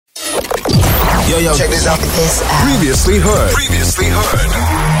Yo, check this out. Previously heard.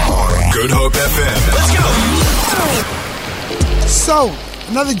 Good Hope FM. Let's go. So,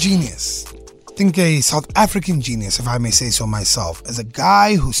 another genius. I think a South African genius, if I may say so myself, is a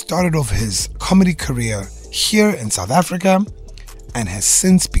guy who started off his comedy career here in South Africa and has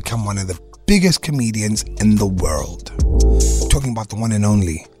since become one of the biggest comedians in the world. Talking about the one and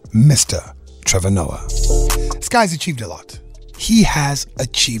only Mr. Trevor Noah. This guy's achieved a lot. He has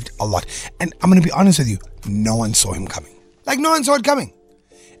achieved a lot. And I'm going to be honest with you, no one saw him coming. Like, no one saw it coming.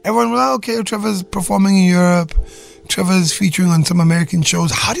 Everyone was like, okay, Trevor's performing in Europe. Trevor's featuring on some American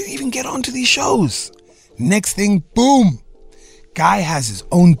shows. How do you even get onto these shows? Next thing, boom. Guy has his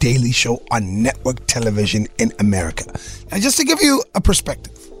own daily show on network television in America. Now, just to give you a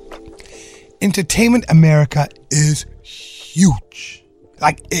perspective, Entertainment America is huge.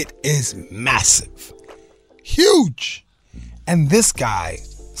 Like, it is massive. Huge. And this guy,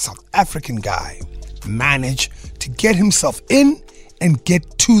 South African guy, managed to get himself in and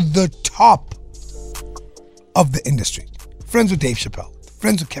get to the top of the industry. Friends with Dave Chappelle,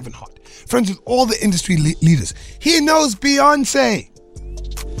 friends with Kevin Hart, friends with all the industry leaders. He knows Beyonce.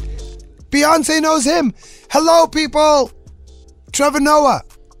 Beyonce knows him. Hello, people. Trevor Noah.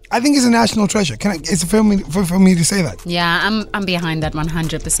 I think he's a national treasure. Is it for me to say that? Yeah, I'm behind that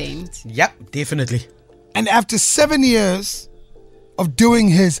 100%. Yep, definitely. And after 7 years of doing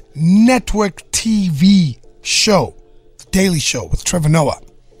his network TV show, Daily Show with Trevor Noah.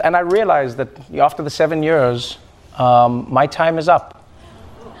 And I realized that after the 7 years, my time is up.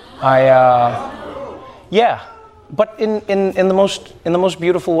 But in the most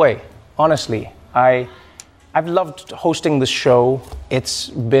beautiful way, honestly. I've loved hosting this show. It's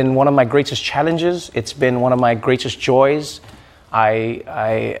been one of my greatest challenges. It's been one of my greatest joys.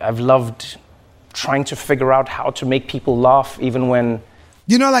 I've loved trying to figure out how to make people laugh even when...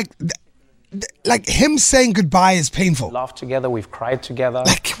 You know, like him saying goodbye is painful. Laughed together, we've cried together.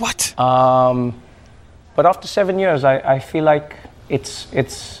 Like what? But after 7 years, I feel like it's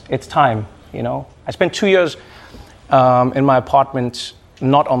time, you know? I spent 2 years in my apartment,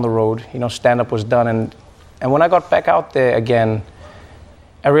 not on the road. You know, stand-up was done. And when I got back out there again,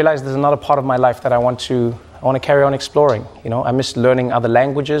 I realized there's another part of my life that I want to carry on exploring. You know, I miss learning other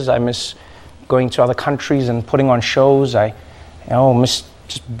languages. I miss going to other countries and putting on shows. I miss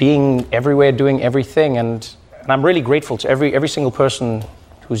just being everywhere, doing everything. And I'm really grateful to every single person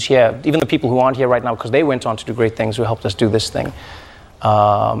who's here, even the people who aren't here right now, because they went on to do great things, who helped us do this thing.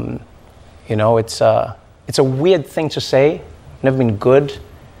 You know, it's a weird thing to say. Never been good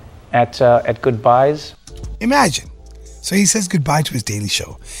at goodbyes. Imagine. So he says goodbye to his daily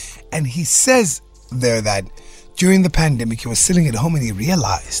show. And he says there that during the pandemic, he was sitting at home and he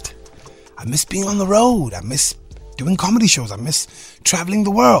realized, I miss being on the road. I miss doing comedy shows. I miss traveling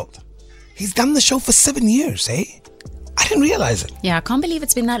the world. He's done the show for 7 years, eh? I didn't realize it. Yeah, I can't believe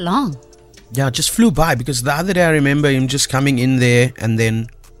it's been that long. Yeah, it just flew by because the other day I remember him just coming in there and then,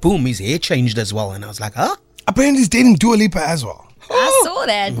 boom, his hair changed as well. And I was like, huh? Apparently he's dating Dua Lipa as well. I saw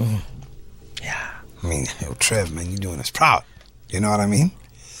that. Yeah. I mean, yo, Trev, man, you're doing us proud. You know what I mean?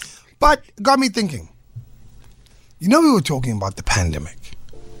 But it got me thinking. You know, we were talking about the pandemic.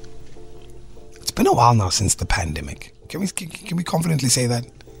 It's been a while now since the pandemic. Can we confidently say that?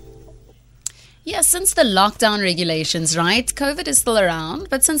 Yeah, since the lockdown regulations, right? COVID is still around,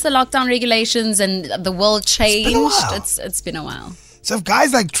 but since the lockdown regulations and the world changed, it's been a while. So if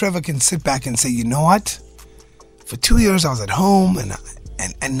guys like Trevor can sit back and say, you know what? For 2 years I was at home and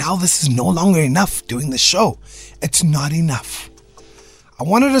now this is no longer enough doing the show. It's not enough. I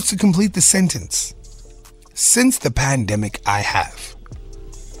wanted us to complete the sentence. Since the pandemic, I have.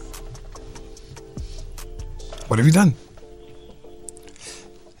 What have you done?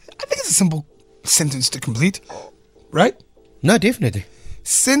 I think it's a simple sentence to complete, right? No, definitely.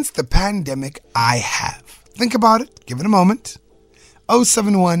 Since the pandemic, I have. Think about it. Give it a moment.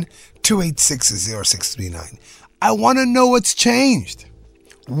 071-286-0639. I want to know what's changed.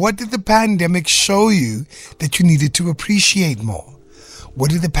 What did the pandemic show you that you needed to appreciate more?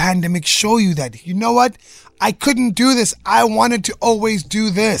 What did the pandemic show you that, you know what? I couldn't do this. I wanted to always do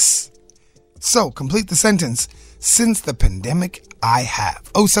this. So, complete the sentence. Since the pandemic, I have.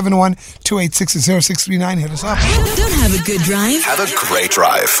 071-286-0639. Hit us up. Don't have a good drive. Have a great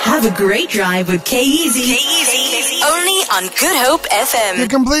drive. Have a great drive with K-Easy. Only on Good Hope FM. You're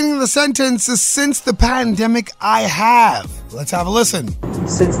completing the sentence. Since the pandemic, I have. Let's have a listen.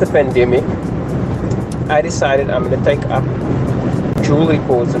 Since the pandemic, I decided I'm going to take up jewelry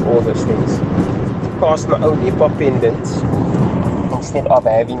boards and all those things. Cast my own hip-hop pendants instead of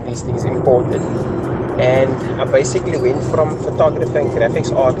having these things imported. And I basically went from photographer and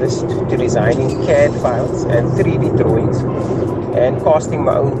graphics artist to designing CAD files and 3D drawings and casting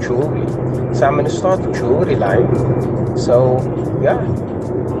my own jewelry. So I'm going to start a jewelry line. So yeah,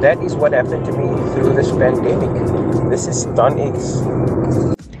 that is what happened to me through this pandemic. This is Don X.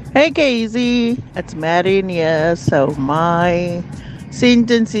 Hey KZ, it's Marion here. So my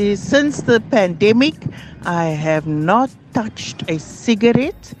sentence is, since the pandemic, I have not touched a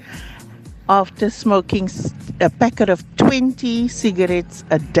cigarette after smoking a packet of 20 cigarettes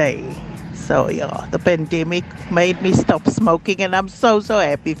a day. So yeah, the pandemic made me stop smoking and I'm so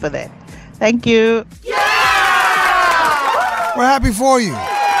happy for that. Thank you. We're happy for you.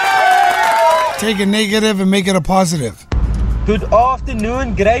 Take a negative and make it a positive. Good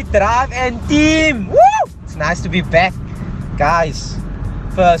afternoon, Great Drive and team. Woo! It's nice to be back, guys.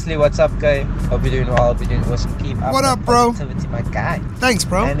 Firstly, what's up, guy? Hope you're doing well. Hope you're doing awesome. Keep up. What up, bro? Positivity, my guy. Thanks,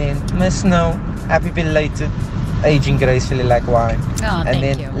 bro. And then Miss Snow, happy belated, aging gracefully like wine. Oh, and thank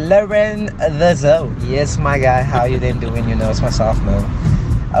then you. Lauren the Zo. Yes, my guy. How you then doing? You know, it's myself now.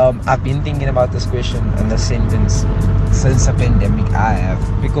 I've been thinking about this question and the sentence since the pandemic I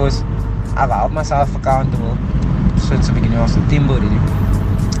have, because I've held myself accountable since the beginning of September already.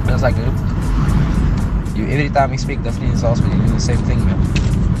 I was like, look, you every time you speak different insults, but you're doing the same thing, man.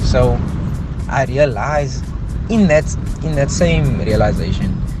 So I realized in that same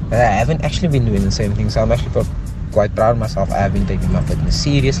realization that I haven't actually been doing the same thing. So I'm actually quite proud of myself. I have been taking my fitness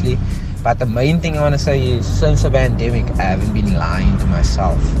seriously. But the main thing I want to say is, since the pandemic, I haven't been lying to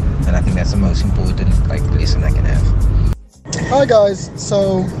myself, and I think that's the most important lesson I can have. Hi guys,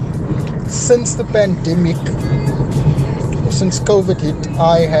 so since the pandemic, or since COVID hit,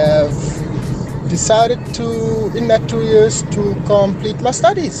 I have decided to, in that 2 years, to complete my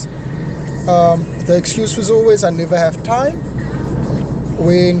studies. The excuse was always, I never have time.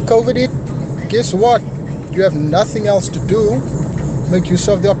 When COVID hit, guess what? You have nothing else to do. Make use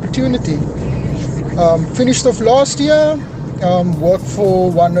of the opportunity. Finished off last year, worked for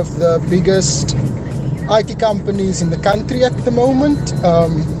one of the biggest IT companies in the country at the moment.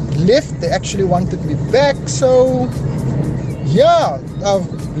 Left, they actually wanted me back, so yeah,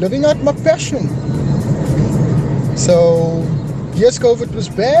 I'm living out my passion. So yes, COVID was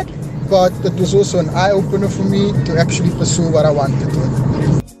bad, but it was also an eye-opener for me to actually pursue what I wanted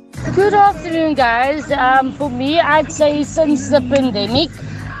to. Good afternoon, guys. For me, I'd say since the pandemic,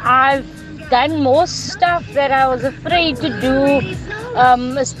 I've done more stuff that I was afraid to do,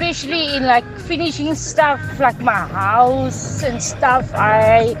 especially in like finishing stuff like my house and stuff.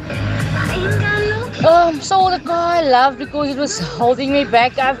 I sold a car I love because it was holding me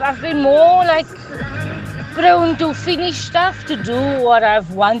back. I've been more like prone to finish stuff, to do what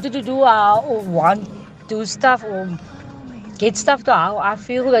I've wanted to do, or want to do stuff, or get stuff to how I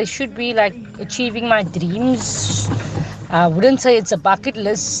feel I should be, like achieving my dreams. I wouldn't say it's a bucket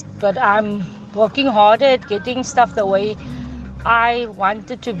list, but I'm working harder at getting stuff the way I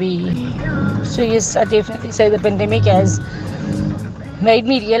want it to be. So yes, I definitely say the pandemic has made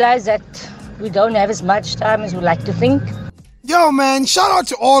me realize that we don't have as much time as we like to think. Yo, man, shout out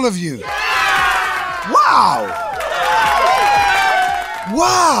to all of you. Wow.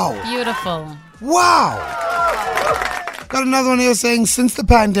 Wow. Beautiful. Wow. Got another one here saying, since the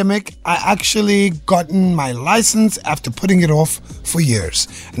pandemic, I actually gotten my license after putting it off for years.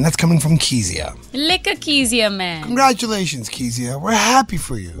 And that's coming from Kezia. Lekker Kezia, man. Congratulations, Kezia. We're happy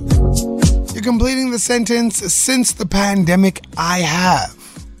for you. You're completing the sentence, since the pandemic, I have.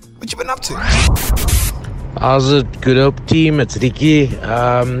 What you been up to? How's it, Good Hope team? It's Ricky.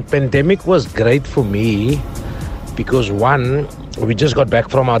 Pandemic was great for me because, one, we just got back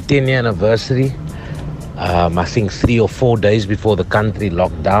from our 10-year anniversary. I think 3 or 4 days before the country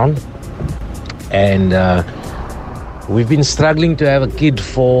locked down. And we've been struggling to have a kid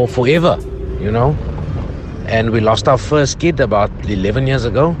for forever, you know. And we lost our first kid about 11 years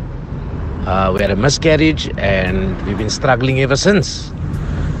ago. We had a miscarriage and we've been struggling ever since.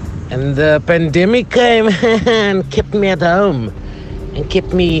 And the pandemic came and kept me at home and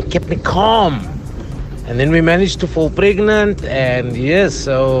kept me calm. And then we managed to fall pregnant, and yes,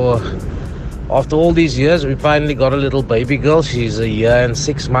 so after all these years, we finally got a little baby girl. She's 1 year and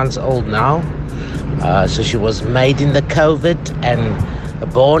 6 months old now. So she was made in the COVID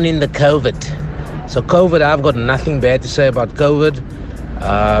and born in the COVID. So COVID, I've got nothing bad to say about COVID.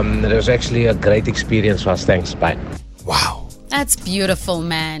 It was actually a great experience for us. Thanks. Bye. Wow. That's beautiful,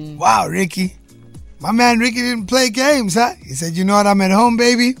 man. Wow, Ricky. My man Ricky didn't play games, huh? He said, you know what, I'm at home,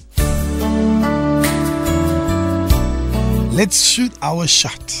 baby. Let's shoot our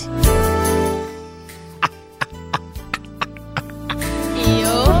shot.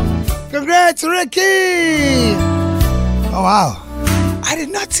 Congrats, Ricky! Oh, wow. I did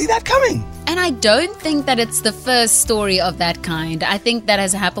not see that coming. And I don't think that it's the first story of that kind. I think that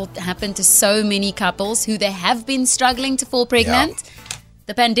has happened to so many couples who they have been struggling to fall pregnant. Yeah.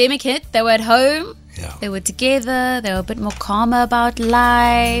 The pandemic hit, they were at home, they were together, they were a bit more calmer about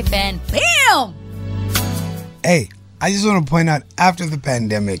life, and BAM! Hey, I just want to point out, after the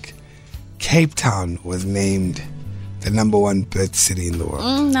pandemic, Cape Town was named the #1 birth city in the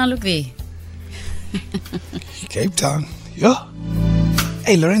world. Now look there. Cape Town, yeah.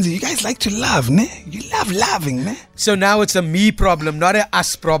 Hey, Lorenzo, you guys like to love, ne? You love loving, ne? So now it's a me problem, not a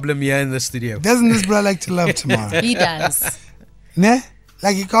us problem here in the studio. Doesn't this bro like to love tomorrow? He does. Ne?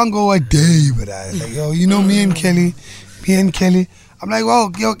 Like, you can't go a day without. Like, yo, you know me and Kelly. I'm like,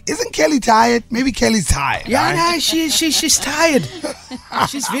 well, yo, isn't Kelly tired? Maybe Kelly's tired. Yeah, right? no, she's tired.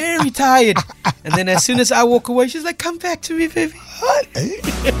 She's very tired. And then as soon as I walk away, she's like, come back to me, baby. What?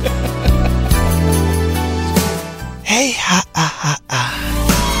 Hey,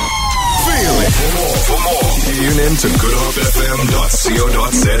 Feel it. For more, tune in to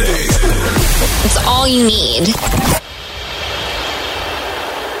goodhopefm.co.za. It's all you need.